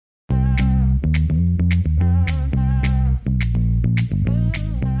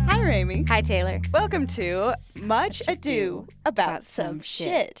Amy. Hi, Taylor. Welcome to Much Ado About Some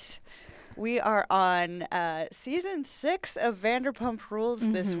Shit. We are on season 6 of Vanderpump Rules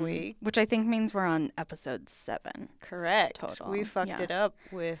this week. Which I think means we're on episode 7. Correct. Total. We fucked it up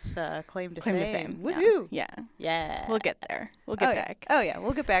with Claim to Claim to Fame. Fame. Woohoo! Yeah. Yeah. We'll get there. We'll get back. Oh, yeah.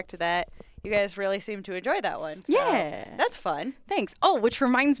 We'll get back to that. You guys really seem to enjoy that one. So Yeah. That's fun. Thanks. Oh, which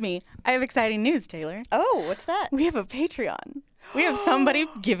reminds me, I have exciting news, Taylor. Oh, what's that? We have a Patreon. We have somebody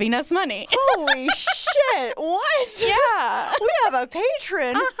giving us money. Holy shit. What? Yeah. We have a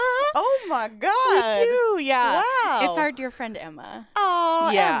patron. Uh-huh. Oh, my God. We do, yeah. Wow. It's our dear friend Emma. Oh,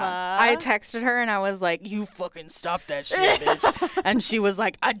 Yeah. Emma. I texted her and I was like, you fucking stop that shit, bitch. And she was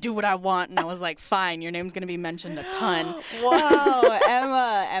like, I do what I want. And I was like, fine, your name's going to be mentioned a ton. Wow.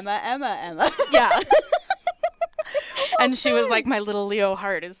 Emma. Yeah. And she was like, my little Leo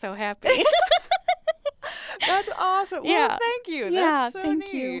heart is so happy. That's awesome. Yeah. Well, thank you. Yeah, That's so thank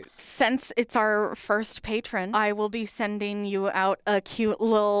neat. you. Since it's our first patron, I will be sending you out a cute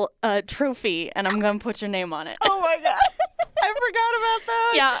little trophy, and I'm going to put your name on it. Oh, my God. I forgot about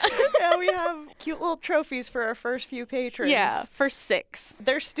those. Yeah. Yeah, we have cute little trophies for our first few patrons. Yeah, for 6.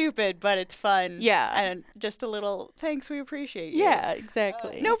 They're stupid, but it's fun. Yeah. And just a little thanks, we appreciate you. Yeah,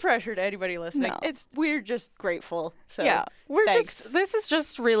 exactly. No pressure to anybody listening. No. We're just grateful. So Yeah, thanks. this is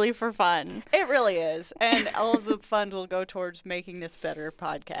just really for fun. It really is. And all of the funds will go towards making this better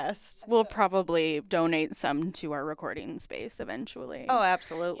podcast. We'll probably donate some to our recording space eventually. Oh,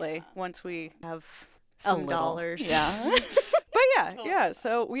 absolutely. Once we have some dollars. Yeah. But yeah.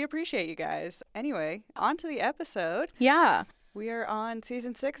 So we appreciate you guys. Anyway, on to the episode. Yeah. We are on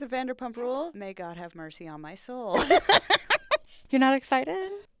season 6 of Vanderpump Rules. May God have mercy on my soul. You're not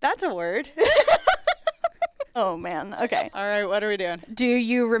excited? That's a word. Oh, man. Okay. All right, what are we doing? Do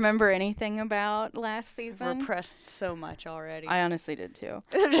you remember anything about last season? Repressed so much already. I honestly did too.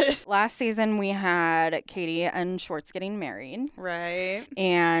 Last season we had Katie and Schwartz getting married. Right.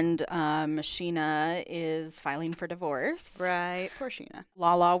 And Sheena is filing for divorce. Right. Poor Sheena.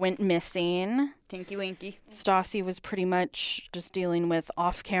 Lala went missing. Tinky Winky. Stassi was pretty much just dealing with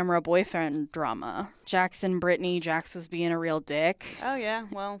off-camera boyfriend drama. Jax and Brittany, Jax was being a real dick. Oh, yeah.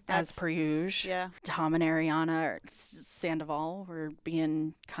 Well, As per usual. Yeah. Tom and Ariana, or Sandoval, were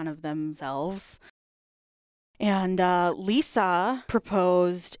being kind of themselves. And Lisa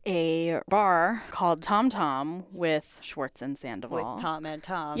proposed a bar called Tom Tom with Schwartz and Sandoval. With Tom and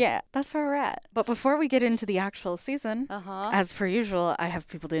Tom. Yeah, that's where we're at. But before we get into the actual season, as per usual, I have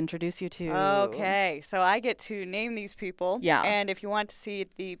people to introduce you to. Okay, so I get to name these people. Yeah. And if you want to see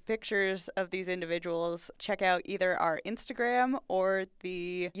the pictures of these individuals, check out either our Instagram or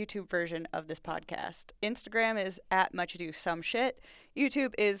the YouTube version of this podcast. Instagram is at Much Ado Some Shit.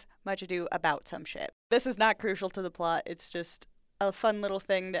 YouTube is Much Ado About Some Shit. This is not crucial to the plot. It's just a fun little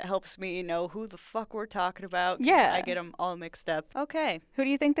thing that helps me know who the fuck we're talking about. 'Cause Yeah. I get them all mixed up. Okay. Who do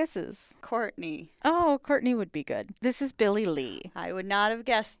you think this is? Courtney. Oh, Courtney would be good. This is Billy Lee. I would not have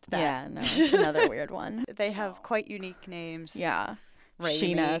guessed that. Yeah, no, it's another weird one. They have quite unique names. Yeah.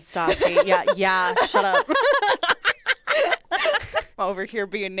 Raimi. Sheena, Stassi. Yeah, shut up. Over here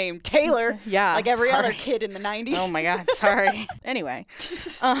being named Taylor. Yeah. Like every sorry. other kid in the 90s. Oh my God, sorry. Anyway,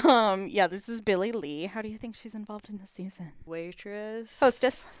 yeah, this is Billy Lee. How do you think she's involved in this season? Waitress.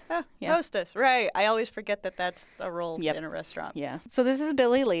 Hostess. Oh, Yeah. Hostess. Right. I always forget that that's a role Yep. in a restaurant. Yeah. So this is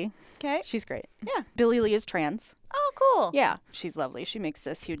Billy Lee. Okay. She's great. Yeah. Billy Lee is trans. Oh, cool. Yeah. She's lovely. She makes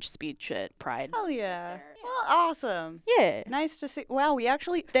this huge speech at Pride. Hell yeah. Well, awesome. Yeah. Nice to see. Wow, they We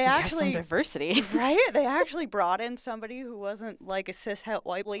have some diversity. right? They actually brought in somebody who wasn't like a cis-het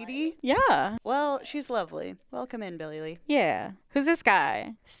white lady. Yeah. Well, she's lovely. Welcome in, Billy Lee. Yeah. Who's this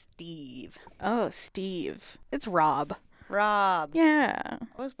guy? Steve. Oh, Steve. It's Rob. Rob. Yeah.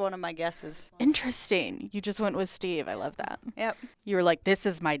 Was one of my guesses. Interesting. You just went with Steve. I love that. Yep. You were like, this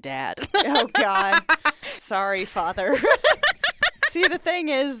is my dad. Oh, God. Sorry, father. See, the thing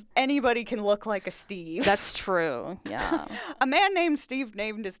is, anybody can look like a Steve. That's true. Yeah. A man named Steve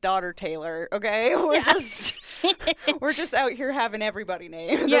named his daughter Taylor, okay? We're just out here having everybody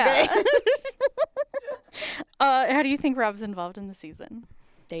named, Yeah. okay? How do you think Rob's involved in the season?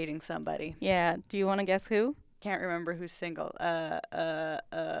 Dating somebody. Yeah. Do you want to guess who? Can't remember who's single.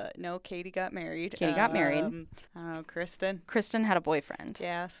 No, Katie got married. Katie got married. I don't know, Kristen. Kristen had a boyfriend.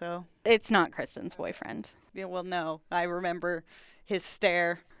 Yeah, so. It's not Kristen's boyfriend. Yeah, well, no. I remember his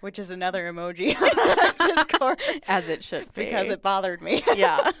stare, which is another emoji on Discord. As it should be. Because it bothered me.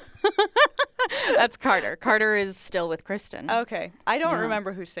 Yeah. That's Carter. Carter is still with Kristen. Okay. I don't Yeah.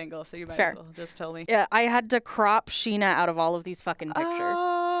 remember who's single, so you might Fair. as well just tell me. Yeah, I had to crop Sheena out of all of these fucking pictures.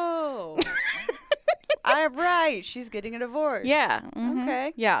 Oh. All right. right. She's getting a divorce. Yeah. Mhm.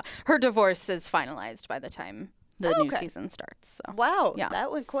 Okay. Yeah. Her divorce is finalized by the time the new season starts. So. Wow. Yeah.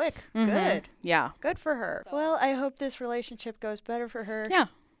 That went quick. Mhm. Good. Yeah. Good for her. Well, I hope this relationship goes better for her. Yeah.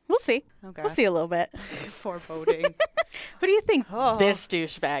 We'll see. Okay. We'll see a little bit. Foreboding. Who do you think Oh. this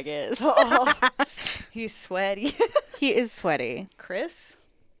douchebag is? Oh, he's sweaty. He is sweaty. Chris?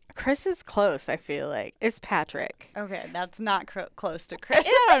 Chris is close, I feel like. It's Patrick. Okay, that's not close to Chris.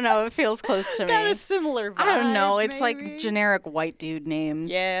 I don't know. It feels close to me. Got a similar vibe, I don't know. It's maybe? like generic white dude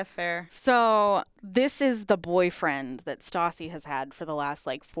names. Yeah, fair. So this is the boyfriend that Stassi has had for the last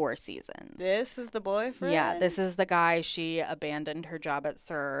 4 seasons. This is the boyfriend? Yeah, this is the guy. She abandoned her job at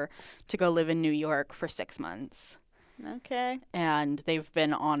SUR to go live in New York for 6 months. Okay. And they've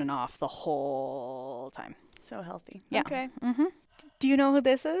been on and off the whole time. So healthy. Yeah. Okay. Mm-hmm. Do you know who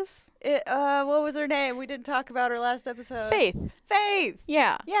this is? What was her name? We didn't talk about her last episode. Faith. Faith.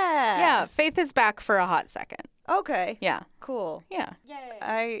 Yeah. Yeah. Yeah, Faith is back for a hot second. Okay. Yeah. Cool. Yeah.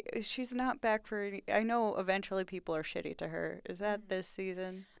 She's not back for any. I know eventually people are shitty to her. Is that this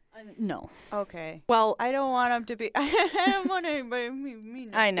season? No. Okay. Well, I don't want them to be. I don't want anybody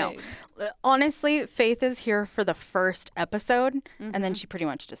mean. I know. Honestly, Faith is here for the first episode, and then she pretty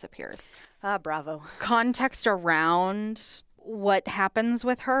much disappears. Ah, bravo. Context around what happens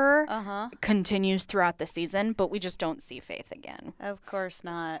with her continues throughout the season, but we just don't see Faith again. Of course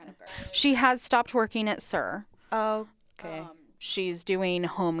not. She has stopped working at SUR. Okay. She's doing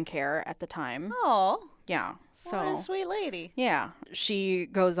home care at the time. Oh. Yeah. So What a sweet lady. yeah, she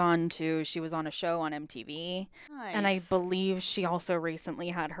was on a show on MTV. Nice. And I believe she also recently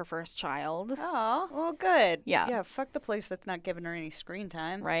had her first child. Oh, well, good. Yeah. Yeah, fuck the place that's not giving her any screen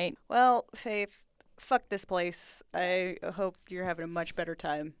time. Right? Well, Faith, fuck this place. I hope you're having a much better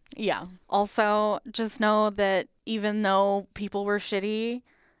time. Yeah. Also, just know that even though people were shitty,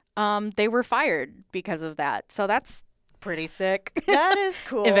 they were fired because of that. So that's pretty sick. That is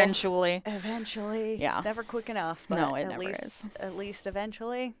cool. Eventually. Yeah. It's never quick enough. But No, it at never least, is. At least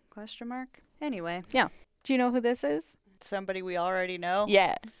eventually? ? Anyway. Yeah. Do you know who this is? Somebody we already know?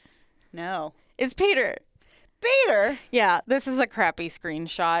 Yeah. No. It's Peter. Peter? Yeah, this is a crappy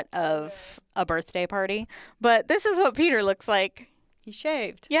screenshot of a birthday party. But this is what Peter looks like. He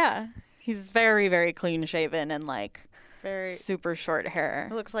shaved. Yeah. He's very, very clean shaven and Very. super short He hair.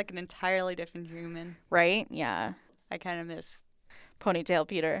 looks like an entirely different human. Right? Yeah. I kind of miss. Ponytail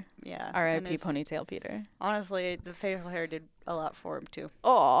Peter. Yeah. R.I.P. and his- Ponytail Peter. Honestly, the facial hair did a lot for him, too.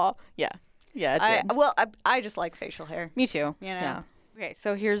 Aw. Yeah. Yeah, it did. I just like facial hair. Me too. You know? Yeah. Okay,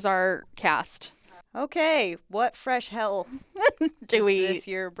 so here's our cast. Okay, what fresh hell Do we? this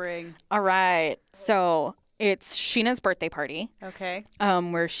year bring? All right. So it's Sheena's birthday party, Okay.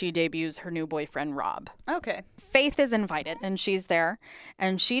 where she debuts her new boyfriend Rob. Okay. Faith is invited, and she's there,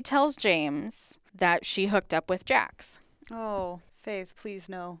 and she tells James that she hooked up with Jax. Oh, Faith, please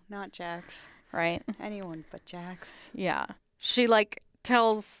no, not Jax. Right? Anyone but Jax. Yeah. She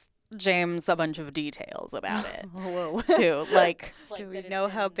tells James a bunch of details about it Whoa. too. Do we know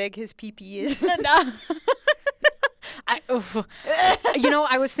how big his pee-pee is?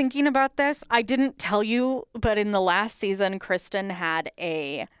 I was thinking about this. I didn't tell you, but in the last season, Kristen had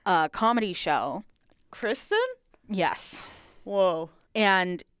a comedy show. Kristen? Yes. Whoa.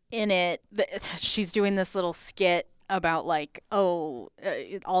 And in it, she's doing this little skit about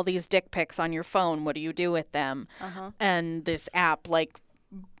all these dick pics on your phone. What do you do with them? Uh-huh. And this app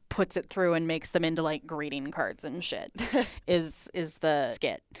puts it through and makes them into greeting cards and shit. is the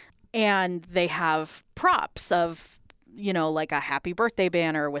skit. And they have props of a happy birthday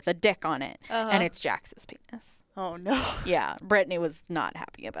banner with a dick on it. Uh-huh. And it's Jax's penis. Oh, no. Yeah. Brittany was not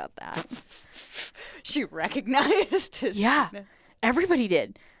happy about that. She recognized his Yeah. penis. Everybody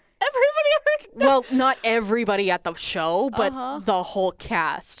did. Everybody recognized. Well, not everybody at the show, but Uh-huh. the whole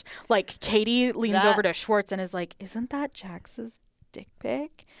cast. Katie leans That- over to Schwartz and is like, isn't that Jax's dick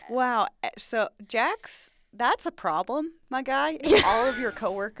pic? Wow. So, Jax, that's a problem, my guy. If all of your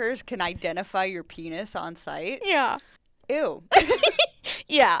coworkers can identify your penis on site. Yeah. Ew.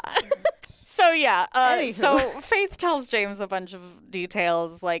 Yeah. So yeah, Anywho. so Faith tells James a bunch of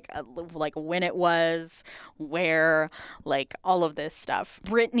details, like when it was, where, all of this stuff.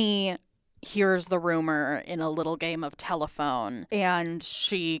 Brittany hears the rumor in a little game of telephone, and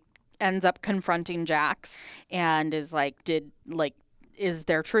she ends up confronting Jax, and is is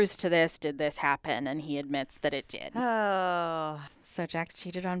there truth to this? Did this happen? And he admits that it did. Oh. So Jax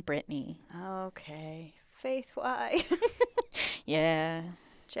cheated on Brittany. Okay. Faith, why? Yeah.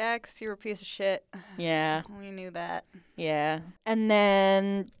 Jax, you're a piece of shit. Yeah. We knew that. Yeah. And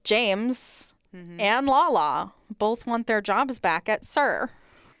then James Mm-hmm. and Lala both want their jobs back at SUR.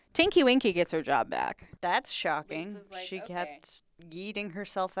 Tinky Winky gets her job back. That's shocking. Lisa's like, She okay. kept yeeting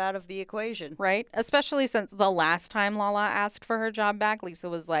herself out of the equation. Right? Especially since the last time Lala asked for her job back, Lisa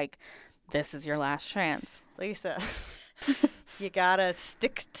was like, this is your last chance. Lisa, you gotta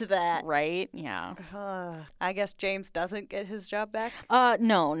stick to that. Right? Yeah. I guess James doesn't get his job back.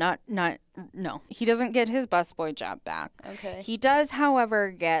 No. He doesn't get his busboy job back. Okay. He does,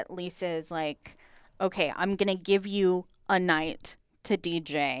 however, get Lisa's like, okay, I'm going to give you a night to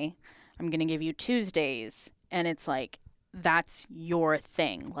DJ. I'm going to give you Tuesdays. And it's like, that's your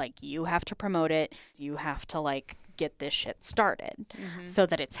thing. Like, you have to promote it. You have to, like, get this shit started so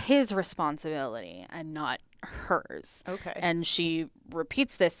that it's his responsibility and not hers. Okay. And she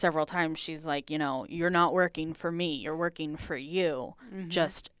repeats this several times. She's like, you know, you're not working for me. You're working for you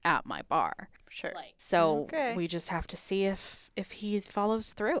just at my bar. Sure. So Okay. we just have to see if he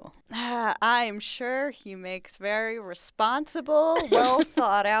follows through. I'm sure he makes very responsible, well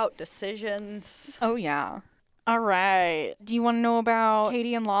thought out decisions. Oh, yeah. All right. Do you want to know about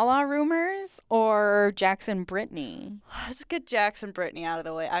Katie and Lala rumors or Jackson Brittany? Let's get Jackson Brittany out of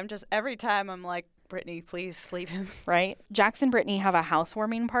the way. Every time I'm like, Brittany, please leave him. Right? Jackson Brittany have a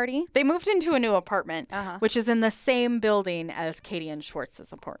housewarming party. They moved into a new apartment, which is in the same building as Katie and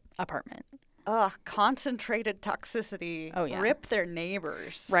Schwartz's apartment. Ugh, concentrated toxicity. Oh, yeah. Rip their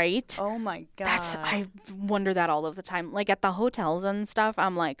neighbors. Right? Oh, my God. I wonder that all of the time. Like at the hotels and stuff,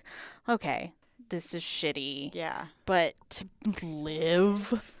 I'm like, okay, this is shitty. Yeah. But to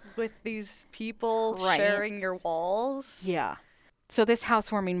live With these people Right. sharing your walls. Yeah. So this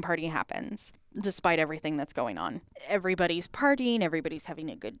housewarming party happens despite everything that's going on. Everybody's partying, everybody's having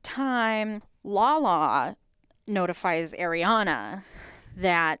a good time. Lala notifies Ariana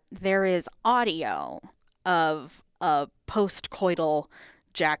that there is audio of a post-coital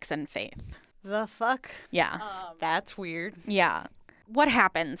Jackson Faith. The fuck? Yeah. That's weird. Yeah. What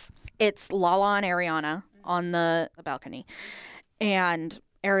happens? It's Lala and Ariana on the balcony. And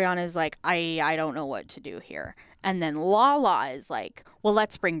Ariana's like, I don't know what to do here. And then Lala is like, well,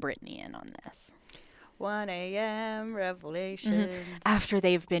 let's bring Brittany in on this. 1 a.m. revelations. After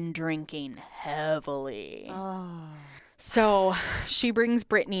they've been drinking heavily. Oh. So she brings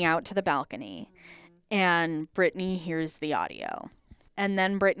Brittany out to the balcony. And Brittany hears the audio. And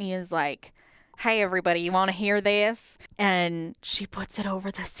then Brittany is like, hey, everybody, you want to hear this? And she puts it over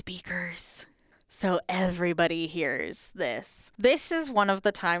the speakers. So everybody hears this. This is one of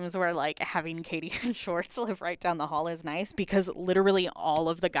the times where, like, having Katie and Schwartz live right down the hall is nice because literally all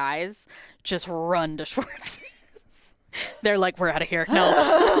of the guys just run to Schwartz's. They're like, we're out of here.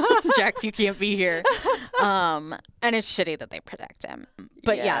 No, Jax, you can't be here. And it's shitty that they protect him.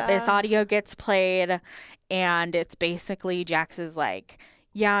 But yeah, this audio gets played and it's basically Jax is like,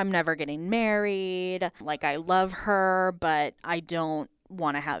 yeah, I'm never getting married. Like, I love her, but I don't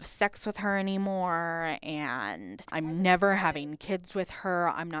want to have sex with her anymore, and I'm never having kids with her.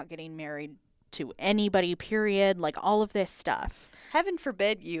 I'm not getting married to anybody, period. Like, all of this stuff. Heaven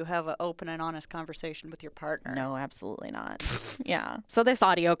forbid you have an open and honest conversation with your partner. No, absolutely not. Yeah. So this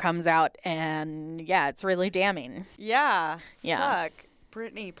audio comes out, and yeah, it's really damning. Yeah. Yeah. Fuck.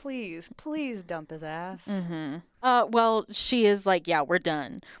 Brittany, please dump his ass. Well, she is like, yeah, we're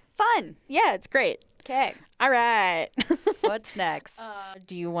done. Fun. Yeah, it's great. Okay. All right. What's next?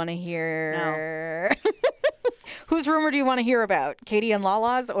 Do you want to hear... No. Whose rumor do you want to hear about? Katie and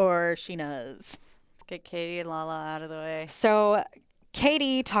Lala's or Sheena's? Let's get Katie and Lala out of the way. So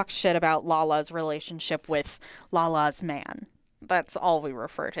Katie talks shit about Lala's relationship with Lala's man. That's all we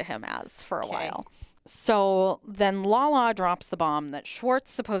refer to him as for a while. So then Lala drops the bomb that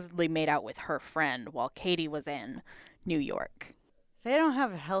Schwartz supposedly made out with her friend while Katie was in New York. They don't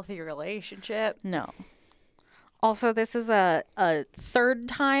have a healthy relationship. No. Also, this is a third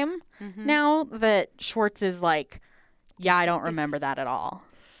time now that Schwartz is like, yeah, I don't remember that at all.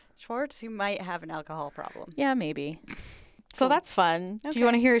 Schwartz, you might have an alcohol problem. Yeah, maybe. So that's fun. Okay. Do you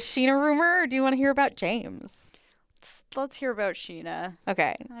want to hear a Sheena rumor or do you want to hear about James? Let's hear about Sheena.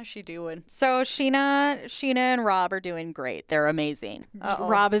 Okay. How's she doing? So Sheena and Rob are doing great. They're amazing. Uh-oh.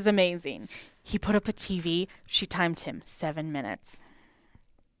 Rob is amazing. He put up a TV. She timed him 7 minutes.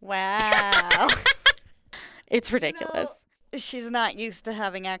 Wow. It's ridiculous. She's not used to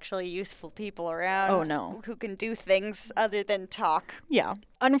having actually useful people around. Oh, no. Who can do things other than talk. Yeah.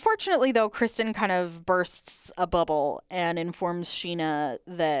 Unfortunately, though, Kristen kind of bursts a bubble and informs Sheena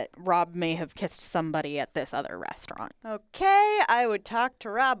that Rob may have kissed somebody at this other restaurant. Okay, I would talk to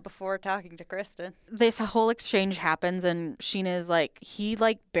Rob before talking to Kristen. This whole exchange happens and Sheena is like, he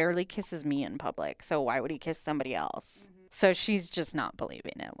like barely kisses me in public, so why would he kiss somebody else? So she's just not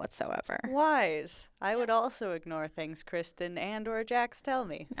believing it whatsoever. Wise. I would also ignore things Kristen and or Jax tell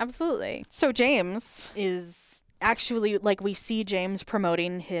me. Absolutely. So James is actually, like, we see James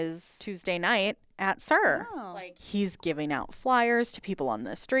promoting his Tuesday night at Sir. Oh. Like, he's giving out flyers to people on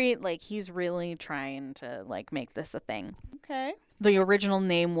the street. Like, he's really trying to, like, make this a thing. Okay. The original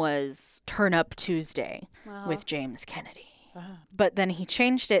name was Turn Up Tuesday with James Kennedy. But then he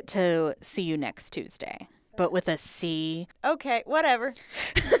changed it to See You Next Tuesday, but with a C. Okay, whatever.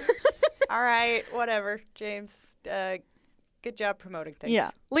 All right, whatever. James, good job promoting things. Yeah.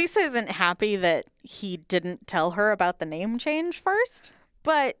 Lisa isn't happy that he didn't tell her about the name change first,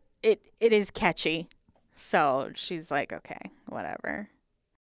 but it is catchy. So she's like, okay, whatever.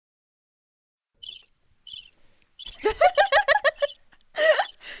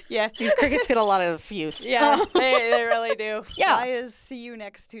 Yeah. These crickets get a lot of use. Yeah, they really do. Yeah. Why is See You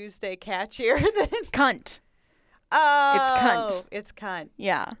Next Tuesday catchier than... Cunt. Oh. cunt. It's cunt.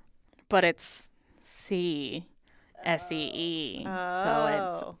 Yeah. But it's C. S-E-E.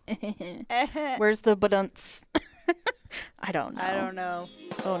 Oh. So it's... Where's the badunts? I don't know. I don't know.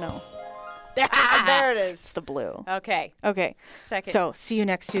 Oh, no. There it is. It's the blue. Okay. Okay. Second. So, see you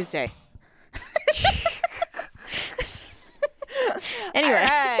next Tuesday. Anyway. All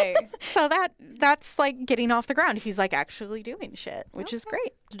right. So that's like getting off the ground. He's like actually doing shit, which is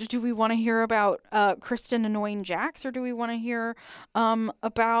great. Do we want to hear about Kristen annoying Jax, or do we want to hear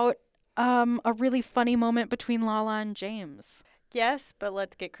about a really funny moment between Lala and James? Yes, but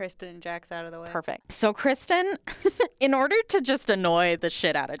let's get Kristen and Jax out of the way. Perfect. So Kristen, in order to just annoy the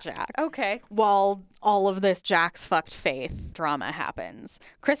shit out of Jax, Okay. while all of this Jax fucked Faith drama happens,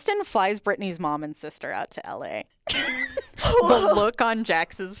 Kristen flies Brittany's mom and sister out to LA. The look on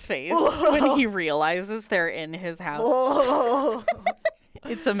Jax's face when he realizes they're in his house. Whoa.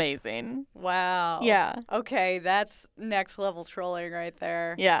 It's amazing. Wow. Yeah. Okay, that's next level trolling right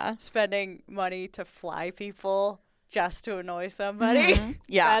there. Yeah. Spending money to fly people just to annoy somebody. Mhm.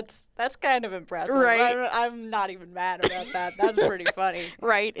 Yeah. That's kind of impressive. Right. I'm not even mad about that. That's pretty funny.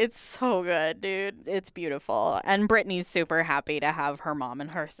 Right. It's so good, dude. It's beautiful. And Brittany's super happy to have her mom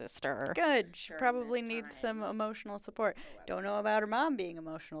and her sister. Good. She probably needs some emotional support. Don't know about her mom being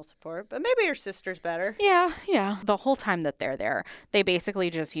emotional support, but maybe her sister's better. Yeah, yeah. The whole time that they're there, they basically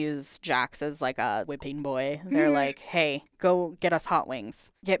just use Jax as like a whipping boy. They're like, hey, go get us hot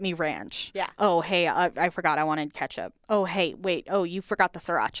wings. Get me ranch. Yeah. Oh, hey, I forgot I wanted ketchup. Oh, hey, wait. Oh, you forgot the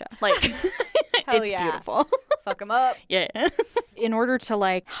sriracha. Like, Hell it's yeah. beautiful. Fuck them up. Yeah. In order to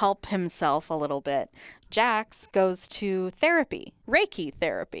like help himself a little bit, Jax goes to therapy, Reiki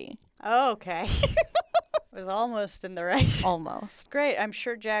therapy. Okay. Was almost in the right. Almost. Great. I'm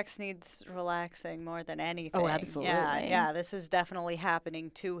sure Jax needs relaxing more than anything. Oh, absolutely. Yeah. This is definitely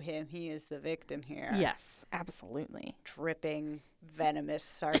happening to him. He is the victim here. Yes, absolutely. Dripping venomous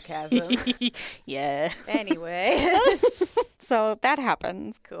sarcasm. Yeah. Anyway. So that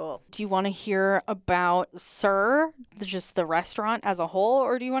happens. Cool. Do you want to hear about Sir, just the restaurant as a whole,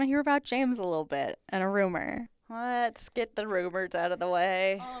 or do you want to hear about James a little bit and a rumor? Let's get the rumors out of the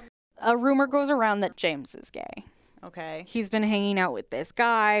way. A rumor goes around that James is gay. Okay. He's been hanging out with this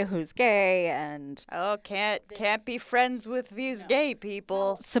guy who's gay, and Oh, can't be friends with these gay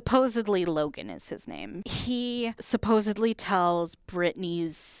people. supposedly Logan is his name. He supposedly tells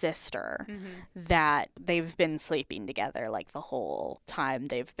Brittany's sister that they've been sleeping together like the whole time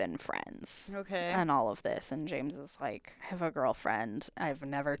they've been friends. Okay. And all of this. And James is like, I have a girlfriend. I've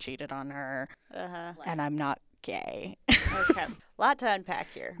never cheated on her. Uh-huh. And I'm not gay. Okay. Lot to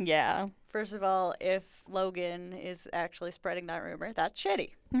unpack here. Yeah. First of all, if Logan is actually spreading that rumor, that's shitty.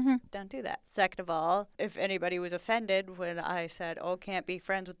 Mm-hmm. Don't do that. Second of all, if anybody was offended when I said, oh, can't be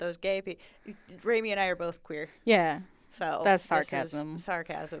friends with those gay people, Rami and I are both queer. Yeah. So That's this is sarcasm.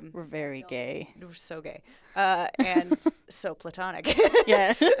 Sarcasm. We're very gay. We're so gay. And so platonic.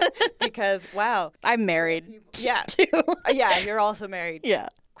 Yeah. Because, wow. I'm married. Yeah. Too. Yeah, you're also married. Yeah.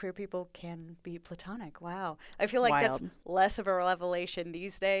 Queer people can be platonic. Wow. I feel like that's Wild. less of a revelation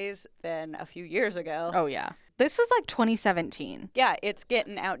these days than a few years ago. Oh, yeah. This was like 2017. Yeah, it's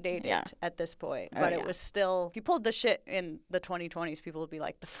getting outdated Yeah. at this point. Oh, But yeah. it was still, if you pulled the shit in the 2020s, people would be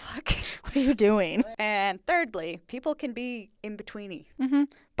like, the fuck? What are you doing? And thirdly, people can be in-betweeny Mm-hmm.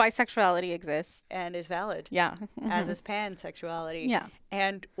 Bisexuality exists. and is valid, Yeah. as is pansexuality. Yeah.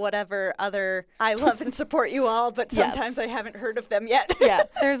 And whatever other, I love and support you all, but Yes. sometimes I haven't heard of them yet. Yeah.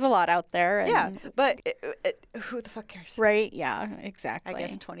 There's a lot out there. And, Yeah, but who the fuck cares? Right? Yeah, exactly. I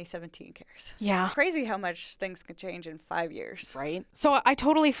guess 2017 cares. Yeah. Crazy how much things can change in 5 years. Right. So I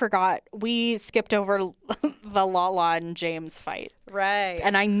totally forgot. We skipped over the Lala and James fight. Right.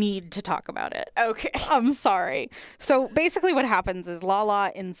 And I need to talk about it. Okay. I'm sorry. So basically what happens is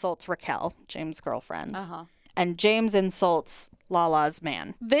Lala insults Raquel, James' girlfriend. Uh-huh. And James insults Lala's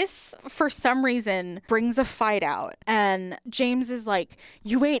man. This, for some reason, brings a fight out. And James is like,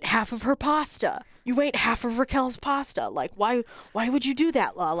 you ate half of her pasta. You ate half of Raquel's pasta. Like, why would you do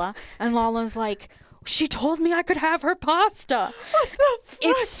that, Lala? And Lala's like, she told me I could have her pasta. What the fuck?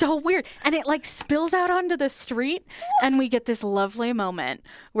 It's so weird. And it like spills out onto the street. And we get this lovely moment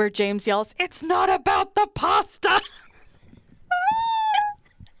where James yells, it's not about the pasta.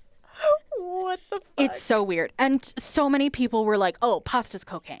 What the fuck? It's so weird. And so many people were like, oh, pasta's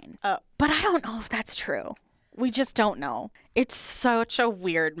cocaine. Oh. But I don't know if that's true. We just don't know. It's such a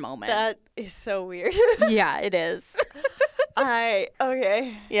weird moment. That is so weird. Yeah, it is.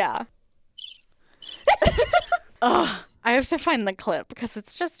 Okay. Yeah. Ugh. I have to find the clip because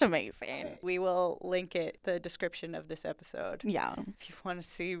it's just amazing. We will link it, the description of this episode. Yeah. If you want to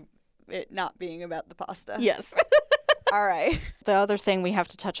see it not being about the pasta. Yes. All right. The other thing we have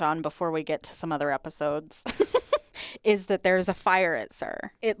to touch on before we get to some other episodes is that there's a fire at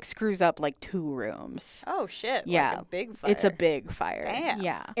SUR. It screws up like 2 rooms. Oh, shit. Yeah. Like a big fire. It's a big fire. Damn.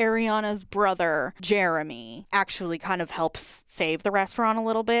 Yeah. Ariana's brother, Jeremy, actually kind of helps save the restaurant a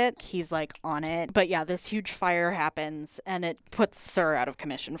little bit. He's like on it. But yeah, this huge fire happens and it puts SUR out of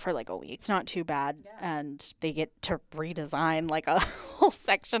commission for like a week. It's not too bad. Yeah. And they get to redesign like a whole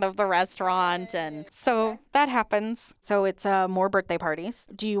section of the restaurant. And so that happens. So it's more birthday parties.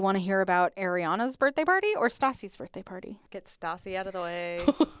 Do you want to hear about Ariana's birthday party or Stassi's birthday party? Get Stassi out of the way.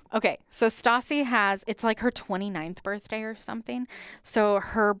 Okay, so Stassi it's like her 29th birthday or something. So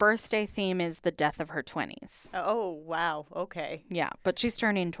her birthday theme is the death of her 20s. Oh, wow. Okay. Yeah, but she's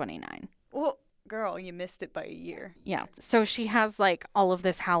turning 29. Well, girl, you missed it by a year. Yeah, so she has like all of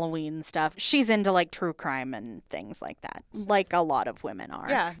this Halloween stuff. She's into like true crime and things like that, like a lot of women are.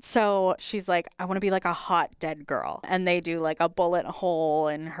 Yeah. So she's like, I want to be like a hot dead girl. And they do like a bullet hole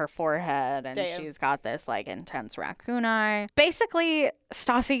in her forehead and Damn. she's got this like intense raccoon eye. Basically,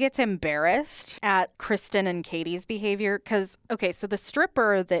 Stassi gets embarrassed at Kristen and Katie's behavior because, okay, so the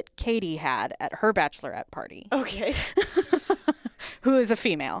stripper that Katie had at her bachelorette party. Okay. Who is a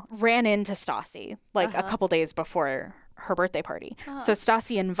female, ran into Stassi like a couple days before her birthday party. So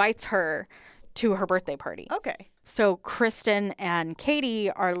Stassi invites her to her birthday party. Okay. So Kristen and Katie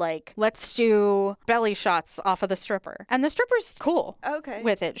are like, let's do belly shots off of the stripper. And the stripper's cool Okay.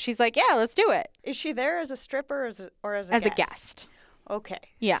 with it. She's like, yeah, let's do it. Is she there as a stripper or as a As guest? a guest. Okay.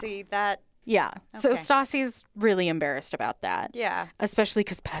 Yeah. See, that... Yeah. So Okay. Stassi's really embarrassed about that. Yeah. Especially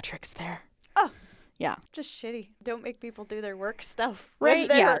because Patrick's there. Oh. Yeah. Just shitty. Don't make people do their work stuff. Right?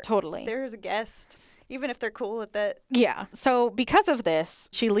 When Yeah, totally. There's a guest. Even if they're cool with it. Yeah. So because of this,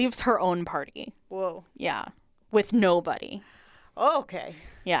 she leaves her own party. Whoa. Yeah. With nobody. Okay.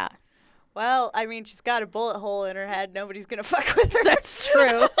 Yeah. Well, I mean, she's got a bullet hole in her head. Nobody's going to fuck with her. That's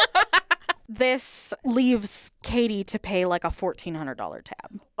true. This leaves Katie to pay like a $1,400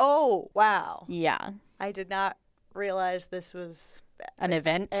 tab. Oh, wow. Yeah. I did not realize this was An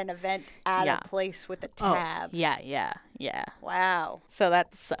event. an event at Yeah. a place with a Oh, tab. yeah. Wow. So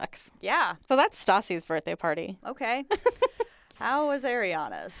that sucks. Yeah. So that's Stassi's birthday party. Okay. How was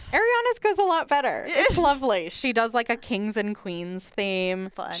Ariana's? Ariana's goes a lot better. It's lovely. She does like a kings and queens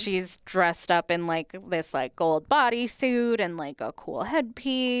theme. Fun. She's dressed up in like this like gold bodysuit and like a cool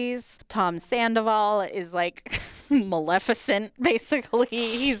headpiece. Tom Sandoval is like Maleficent, basically.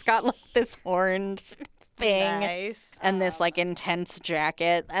 He's got like this orange thing. Nice. And this like intense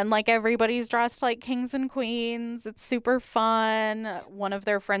jacket, and like everybody's dressed like kings and queens. It's super fun. One of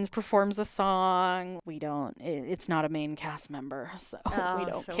their friends performs a song. It's not a main cast member, so we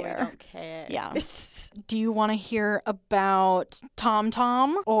don't care. We don't care. Yeah. Do you want to hear about Tom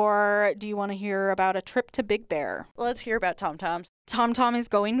Tom, or do you want to hear about a trip to Big Bear? Let's hear about Tom Toms. Tom Tom is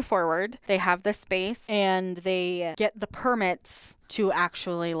going forward. They have the space and they get the permits to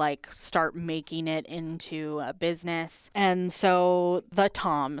actually like start making it into a business. And so the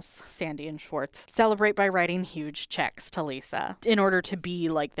Toms, Sandy and Schwartz, celebrate by writing huge checks to Lisa in order to be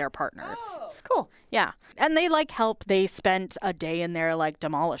like their partners. Oh. Cool. Yeah. And they like help. They spent a day in there like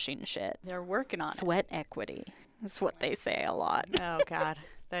demolishing shit. They're working on Sweat equity is what they say a lot. it. Oh, God.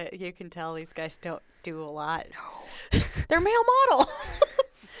 You can tell these guys don't do a lot. They're male model.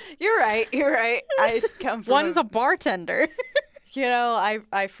 You're right. I come from One's a bartender. You know,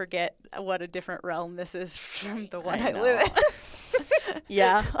 I forget what a different realm this is from the one I know. live in.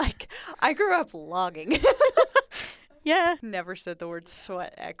 Yeah. Like, I grew up logging. Yeah. Never said the word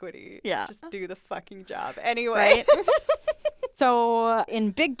sweat equity. Yeah. Just do the fucking job. Anyway. Right? So in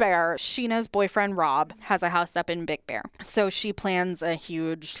Big Bear, Sheena's boyfriend Rob has a house up in Big Bear. So she plans a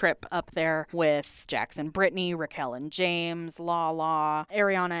huge trip up there with Jax and Brittany, Raquel and James, Lala,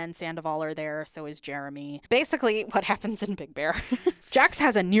 Ariana and Sandoval are there. So is Jeremy. Basically, what happens in Big Bear? Jax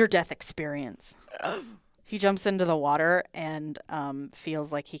has a near-death experience. He jumps into the water and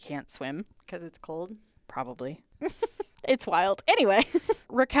feels like he can't swim. Because it's cold? Probably. It's wild. Anyway,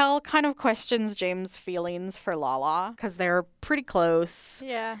 Raquel kind of questions James' feelings for Lala because they're pretty close.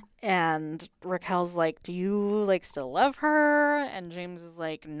 Yeah. And Raquel's like, do you, like, still love her? And James is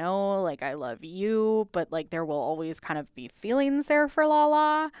like, no, like, I love you. But, like, there will always kind of be feelings there for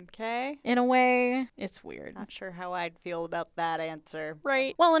Lala. Okay. In a way. It's weird. Not sure how I'd feel about that answer.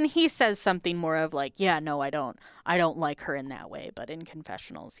 Right. Well, and he says something more of like, yeah, no, I don't like her in that way. But in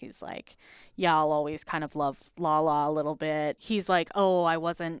confessionals, he's like, yeah, I'll always kind of love Lala a little bit. He's like, oh, I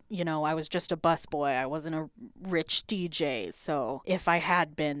wasn't, I was just a busboy. I wasn't a rich DJ. So if I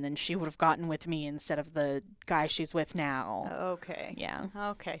had been, then she would have gotten with me instead of the guy she's with now. Okay. Yeah.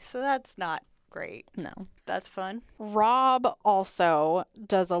 Okay. So that's not great. No. That's fun. Rob also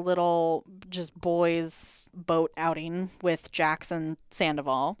does a little just boys boat outing with Jax and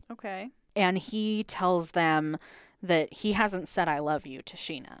Sandoval. Okay. And he tells them that he hasn't said I love you to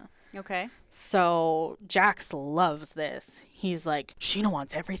Sheena. Okay. So Jax loves this. He's like, Sheena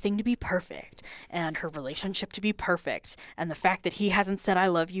wants everything to be perfect and her relationship to be perfect. And the fact that he hasn't said I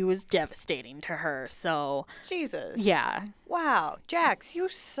love you is devastating to her. So, Jesus. yeah. Wow. Jax, you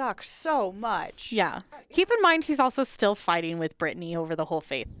suck so much. Yeah. Keep in mind, he's also still fighting with Brittany over the whole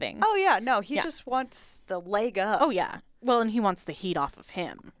faith thing. Oh, yeah. No, he just wants the leg up. Oh, yeah. Well, and he wants the heat off of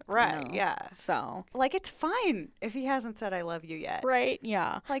him. Right, yeah. So. Like, it's fine if he hasn't said I love you yet. Right,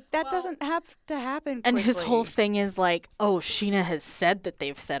 yeah. Like, that doesn't have to happen quickly. And his whole thing is like, oh, Sheena has said that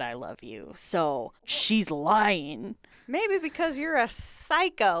they've said I love you, so she's lying. Maybe because you're a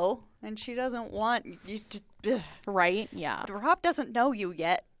psycho and she doesn't want you to... Right, yeah. Rob doesn't know you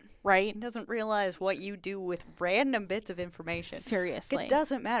yet. Right. He doesn't realize what you do with random bits of information. Seriously. It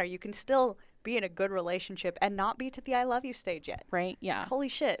doesn't matter. You can still be in a good relationship and not be to the I love you stage yet. Right, yeah. Holy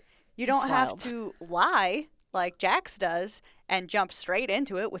shit. You don't have to lie like Jax does and jump straight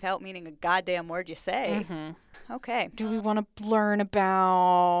into it without meaning a goddamn word you say. Mm-hmm. Okay. Do we want to learn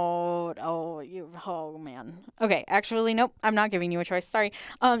about... Oh, man. Okay, actually, nope. I'm not giving you a choice. Sorry.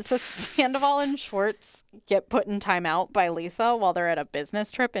 So Sandoval and Schwartz get put in timeout by Lisa while they're at a business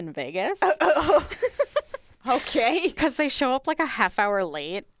trip in Vegas. Okay. Because they show up like a half hour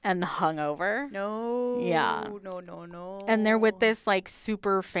late and hungover. No. Yeah. No. And they're with this like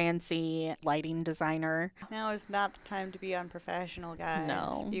super fancy lighting designer. Now is not the time to be unprofessional, guys.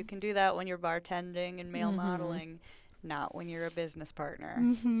 No. You can do that when you're bartending and male modeling, not when you're a business partner.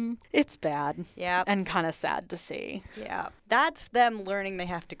 Mm-hmm. It's bad. Yeah. And kind of sad to see. Yeah. That's them learning they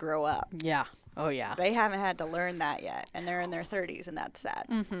have to grow up. Yeah. Oh, yeah. They haven't had to learn that yet, and they're in their 30s, and that's sad.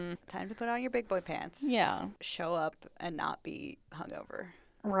 Mm-hmm. Time to put on your big boy pants. Yeah. Show up and not be hungover.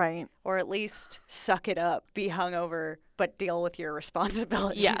 Right. Or at least suck it up, be hungover, but deal with your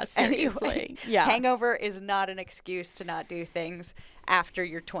responsibilities. Yeah, seriously. Anyway. Yeah. Hangover is not an excuse to not do things after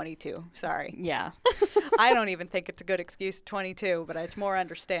you're 22. Sorry. Yeah. I don't even think it's a good excuse, 22, but it's more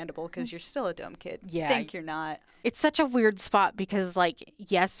understandable because you're still a dumb kid. Yeah. Think you're not. It's such a weird spot because, like,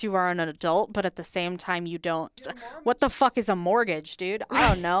 yes, you are an adult, but at the same time, you don't. What the fuck is a mortgage, dude? I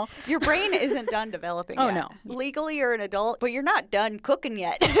don't know. Your brain isn't done developing Oh, yet. no. Legally, you're an adult, but you're not done cooking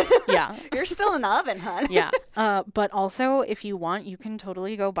yet. Yeah. You're still in the oven, hon. Yeah. But also, if you want, you can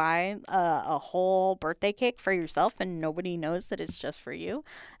totally go buy a whole birthday cake for yourself and nobody knows that it's just for you.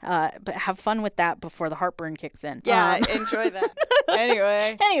 But have fun with that before the heartburn kicks in. Yeah, enjoy that.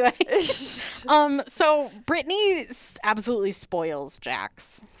 Anyway. So Brittany absolutely spoils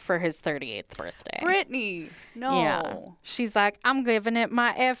Jax for his 38th birthday. Brittany, no. Yeah. She's like, I'm giving it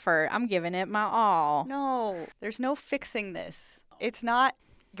my effort. I'm giving it my all. No, there's no fixing this. It's not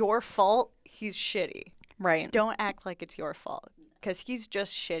your fault. He's shitty. Right. Don't act like it's your fault because he's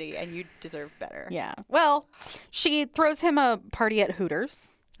just shitty and you deserve better. Yeah. Well, she throws him a party at Hooters.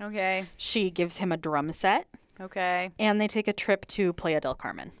 Okay. She gives him a drum set. Okay. And they take a trip to Playa del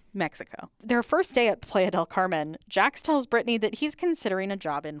Carmen, Mexico. Their first day at Playa del Carmen, Jax tells Brittany that he's considering a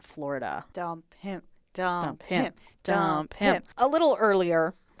job in Florida. Dump him. A little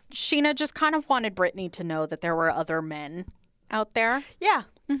earlier, Sheena just kind of wanted Brittany to know that there were other men out there. Yeah.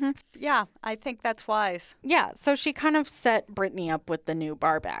 Mm-hmm. Yeah, I think that's wise. Yeah, so she kind of set Brittany up with the new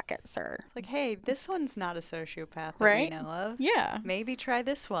bar back at Sir. Like, hey, this one's not a sociopath that Right? we know of. Yeah. Maybe try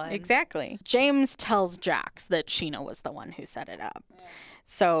this one. Exactly. James tells Jax that Sheena was the one who set it up. Yeah.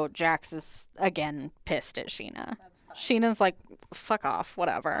 So Jax is, again, pissed at Sheena. That's Sheena's like, fuck off,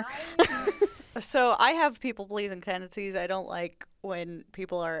 whatever. So I have people-pleasing tendencies. I don't like when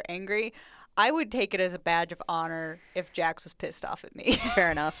people are angry. I would take it as a badge of honor if Jax was pissed off at me.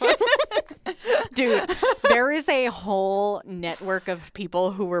 Fair enough. Dude, there is a whole network of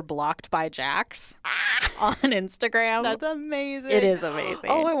people who were blocked by Jax on Instagram. That's amazing. It is amazing.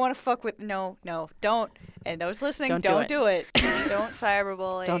 Oh, I want to fuck with... No, don't. And those listening, don't do it. Don't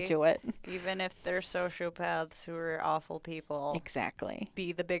cyberbully. Don't do it. Even if they're sociopaths who are awful people. Exactly.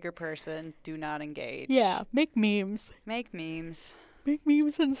 Be the bigger person. Do not engage. Yeah, make memes. Make memes. Make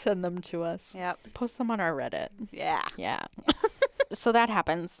memes and send them to us. Yep. Post them on our Reddit. Yeah. Yeah. So that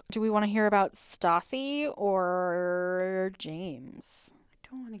happens. Do we want to hear about Stassi or James? I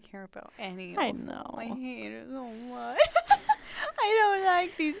don't want to hear about any I of them. know. I hate it so much. I don't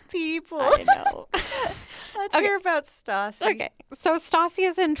like these people. I know. Let's hear about Stassi. Okay. So Stassi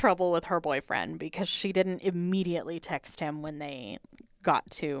is in trouble with her boyfriend because she didn't immediately text him when they got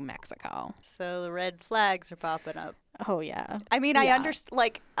to Mexico. So the red flags are popping up. Oh, yeah. I mean, Yeah. I understand.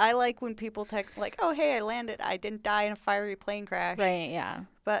 Like, I like when people text, like, "Oh, hey, I landed. I didn't die in a fiery plane crash." Right, yeah.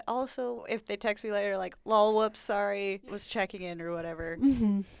 But also, if they text me later, like, "Lol, whoops, sorry, was checking in" or whatever.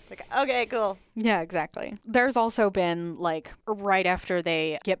 Like, okay, cool. Yeah, exactly. There's also been, like, right after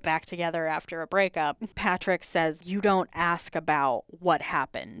they get back together after a breakup, Patrick says, you don't ask about what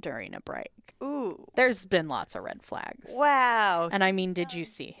happened during a break. Ooh. There's been lots of red flags. Wow. And I mean, did you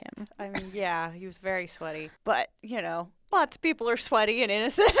see him? I mean, yeah, he was very sweaty. But, you know, lots of people are sweaty and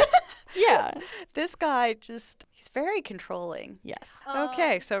innocent. Yeah. This guy just, he's very controlling. Yes.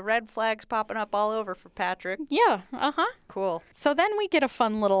 Okay, so red flags popping up all over for Patrick. Yeah, uh-huh. Cool. So then we get a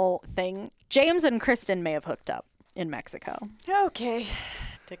fun little thing. James and Kristen may have hooked up in Mexico. Okay.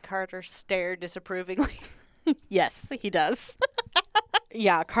 Did Carter stare disapprovingly? Yes, he does.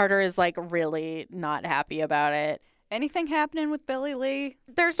 Yeah, Carter is, like, really not happy about it. Anything happening with Billy Lee?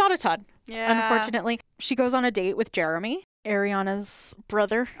 There's not a ton, Yeah. unfortunately. She goes on a date with Jeremy, Ariana's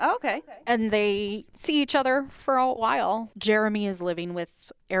brother, Okay. and they see each other for a while. Jeremy is living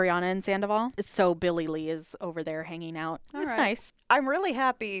with Ariana in Sandoval, so Billy Lee is over there hanging out. All It's right. nice. I'm really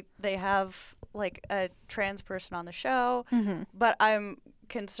happy they have, like, a trans person on the show, but I'm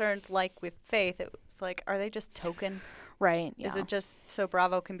concerned, like, with Faith. It was like, are they just token? Right, yeah. Is it just so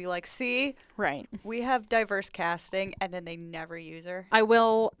Bravo can be like, see, Right. we have diverse casting, and then they never use her? I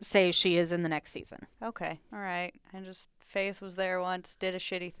will say she is in the next season. Okay, all right. And just Faith was there once, did a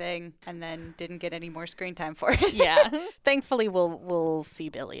shitty thing, and then didn't get any more screen time for it. Yeah. Thankfully, we'll see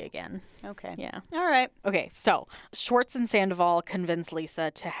Billy again. Okay. Yeah. All right. Okay, so Schwartz and Sandoval convince Lisa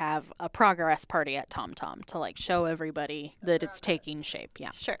to have a progress party at Tom Tom to, like, show everybody that it's taking shape.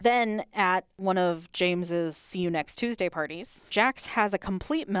 Yeah. Sure. Then at one of James's See You Next Tuesday parties, Jax has a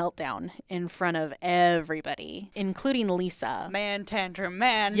complete meltdown in front of everybody, including Lisa. Man tantrum,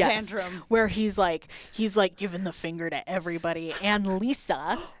 Yes. tantrum. Where he's like giving the finger to everybody and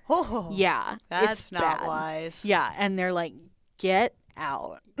Lisa. Oh, Yeah. that's it's not bad. wise. Yeah, and they're like, get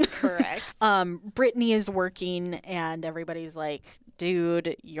out. Correct. Brittany is working and everybody's like,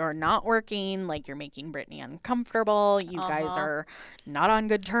 dude, you're not working. Like, you're making Brittany uncomfortable. You guys are not on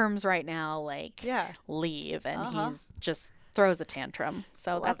good terms right now. Like, Yeah. leave. And he's just throws a tantrum.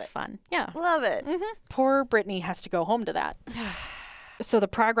 So Love that's it. fun. Yeah. Love it. Poor Brittany has to go home to that. So the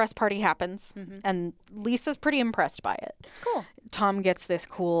progress party happens and Lisa's pretty impressed by it. Cool. Tom gets this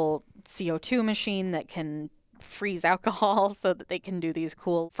cool CO2 machine that can freeze alcohol so that they can do these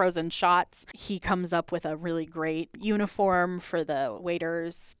cool frozen shots. He comes up with a really great uniform for the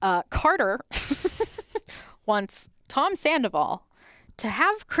waiters. Carter wants Tom Sandoval to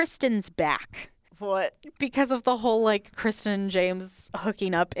have Kristen's back What? because of the whole, like, Kristen and James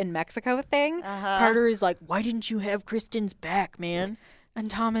hooking up in Mexico thing. Carter is like, why didn't you have Kristen's back, man? And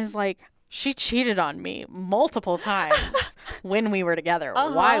Tom is like, she cheated on me multiple times when we were together.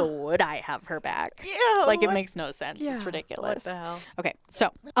 Why would I have her back? Yeah. Like, it makes no sense. Yeah, It's ridiculous. What the hell? Okay,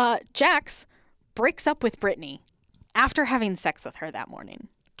 so Jax breaks up with Brittany after having sex with her that morning.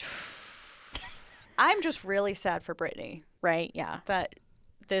 I'm just really sad for Brittany Right? Yeah. that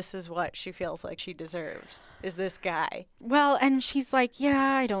this is what she feels like she deserves, is this guy. Well, and she's like, yeah,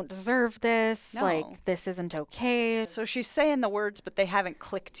 I don't deserve this. No. Like, this isn't okay. So she's saying the words, but they haven't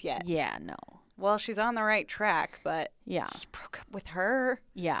clicked yet. Yeah, no. Well, she's on the right track, but Yeah. he broke up with her.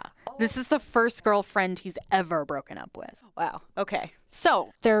 Yeah. This is the first girlfriend he's ever broken up with. Wow. Okay.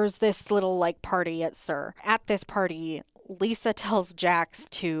 So there's this little, like, party at Sir. At this party, Lisa tells Jax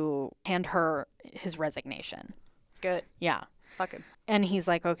to hand her his resignation. Good. Yeah. Fuck him. And he's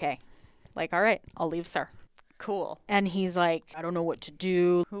like, okay. Like, all right, I'll leave Sir. Cool. And he's like, I don't know what to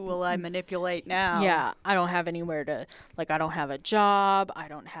do. Who will I manipulate now? Yeah, I don't have anywhere to, like, I don't have a job. I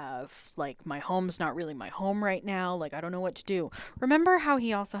don't have, like, my home's not really my home right now. Like, I don't know what to do. Remember how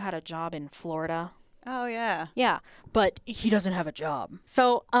he also had a job in Florida? Oh, yeah. Yeah, but he doesn't have a job.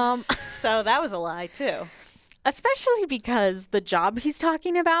 So, So that was a lie, too. especially because the job he's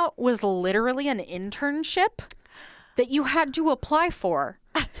talking about was literally an internship that you had to apply for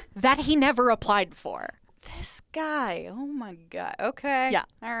that he never applied for. This guy. Oh, my God. Okay. Yeah.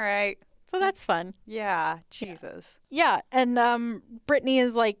 All right. So that's fun. Yeah. Jesus. Yeah, and Brittany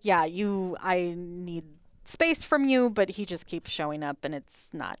is like, yeah, I need space from you, but he just keeps showing up and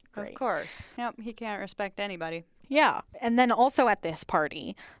it's not great. Of course. Yep. He can't respect anybody. Yeah. And then also at this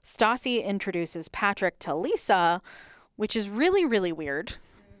party, Stassi introduces Patrick to Lisa, which is really, really weird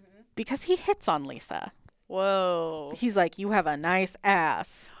because he hits on Lisa. Whoa. He's like, you have a nice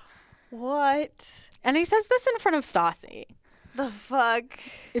ass. What And he says this in front of Stassi. the fuck?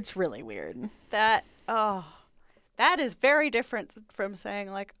 It's really weird. That is very different from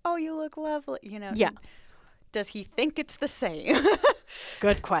saying like, "Oh, you look lovely." You know. Yeah. Does he think it's the same?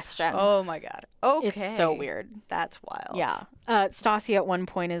 Good question. Oh my God. Okay. It's so weird. That's wild. Yeah. Stassi at one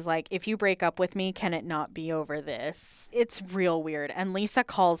point is like, if you break up with me, can it not be over this? It's real weird. And Lisa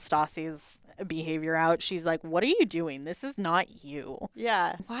calls Stassi's behavior out. She's like, what are you doing? This is not you.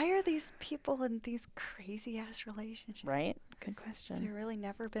 Yeah. Why are these people in these crazy ass relationships? Right? Good Have question. they really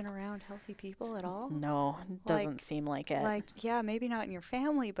never been around healthy people at all? No, doesn't seem like it. Like, yeah, maybe not in your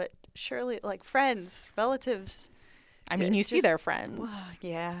family, but surely like friends, relatives. I mean, you see just- their friends.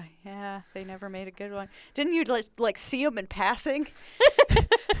 Yeah. They never made a good one. Didn't you like see them in passing?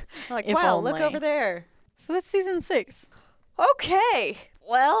 Like, If wow, look only. over there. So that's season 6. Okay.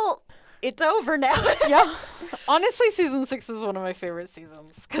 Well, it's over now. Yeah. Honestly, season 6 is one of my favorite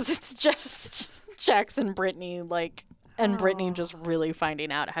seasons because it's just Jax and Brittany, like, and Brittany just really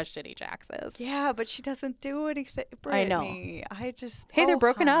finding out how shitty Jax is. Yeah, but she doesn't do anything. I know. Brittany. I just. Hey, they're oh,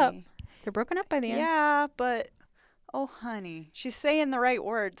 broken up. honey. They're broken up by the end. Yeah, but oh, honey, she's saying the right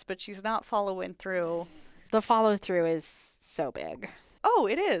words, but she's not following through. The follow through is so big. Oh,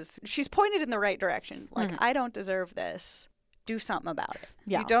 it is. She's pointed in the right direction. Like, I don't deserve this. Do something about it.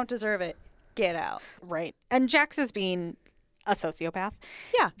 Yeah. You don't deserve it. Get out. Right. And Jax is being a sociopath.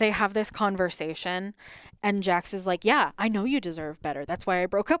 Yeah. They have this conversation, and Jax is like, yeah, I know you deserve better. That's why I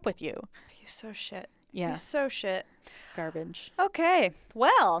broke up with you. You're so shit. Yeah. You're so shit. Garbage. Okay.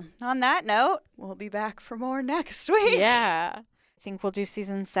 Well, on that note, we'll be back for more next week. Yeah. I think we'll do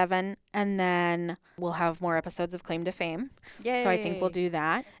season 7, and then we'll have more episodes of Claim to Fame. Yay. So I think we'll do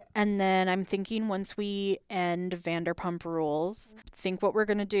that. And then I'm thinking once we end Vanderpump Rules, I think what we're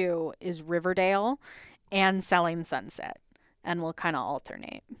going to do is Riverdale and Selling Sunset. And we'll kind of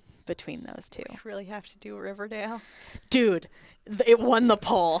alternate between those two. We really have to do Riverdale. Dude, it won the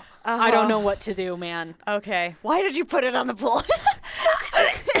poll. I don't Uh-huh. know what to do, man. Okay. Why did you put it on the poll?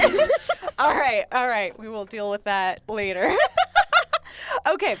 All right. We will deal with that later.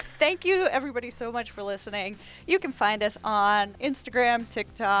 Okay, thank you everybody so much for listening. You can find us on Instagram,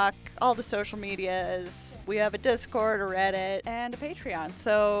 TikTok, all the social medias. We have a Discord, a Reddit, and a Patreon.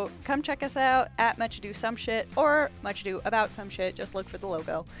 So come check us out at Much Ado Some Shit or Much Ado About Some Shit. Just look for the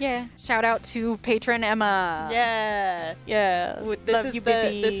logo. Yeah. Shout out to patron Emma. Yeah. Yeah. This Love you,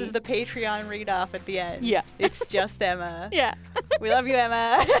 baby. This is the Patreon read off at the end. Yeah. It's just Emma. Yeah. We love you,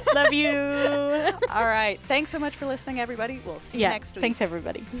 Emma. Love you. All right. Thanks so much for listening, everybody. We'll see you next week. Thanks,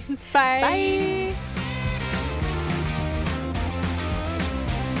 everybody. Bye. Bye.